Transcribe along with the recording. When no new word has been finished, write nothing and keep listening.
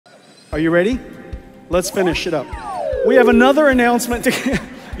Are you ready? Let's finish it up. We have another announcement.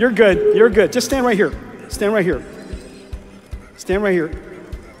 You're good. You're good. Just stand right here. Stand right here. Stand right here.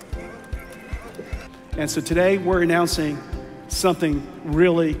 And so today we're announcing something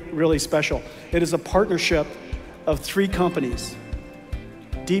really, really special. It is a partnership of 3 companies: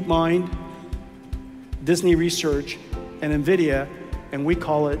 DeepMind, Disney Research, and NVIDIA, and we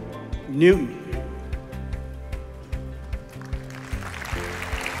call it Newton.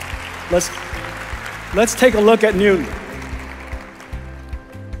 Let's take a look at Newton.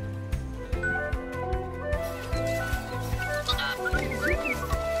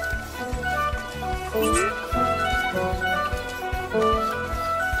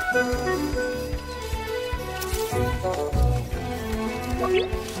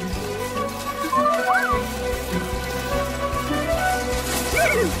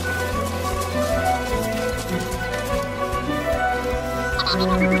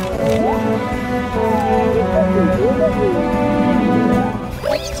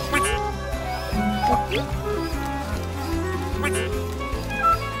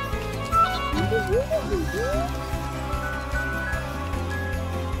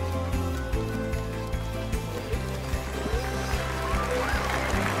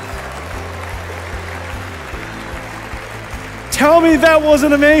 Tell me that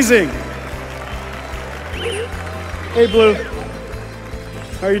wasn't amazing. Hey, Blue.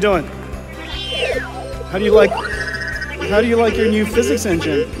 How are you doing? How do you like your new physics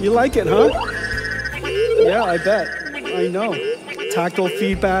engine? You like it, huh? Yeah, I bet. I know. Tactile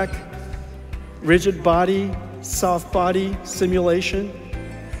feedback, rigid body, soft body simulation,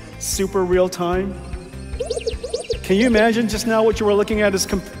 super real time. Can you imagine just now what you were looking at is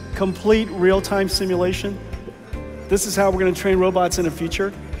complete real-time simulation? This is how we're going to train robots in the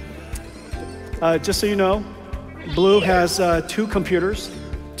future. Just so you know, Blue has 2 computers,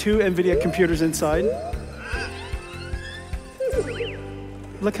 2 NVIDIA computers inside.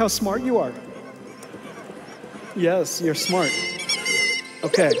 Look how smart you are. Yes, you're smart.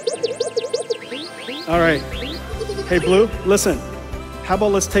 Okay. All right. Hey, Blue, listen. How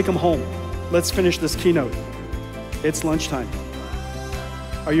about let's take them home? Let's finish this keynote. It's lunchtime.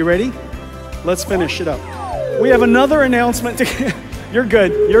 Are you ready? Let's finish it up. We have another announcement. You're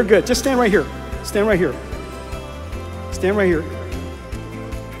good. You're good. Just stand right here. Stand right here. Stand right here.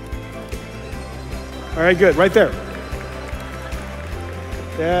 All right, good. Right there.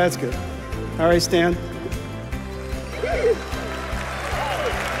 That's good. All right, stand.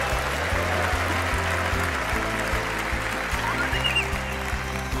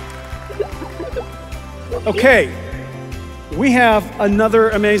 Okay. We have another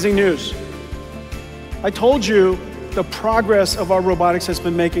amazing news. I told you the progress of our robotics has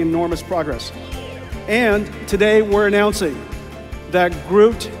been making enormous progress. And today we're announcing that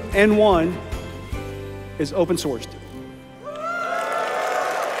Groot N1 is open sourced.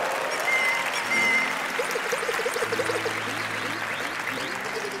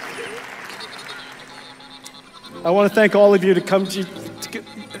 I want to thank all of you to come to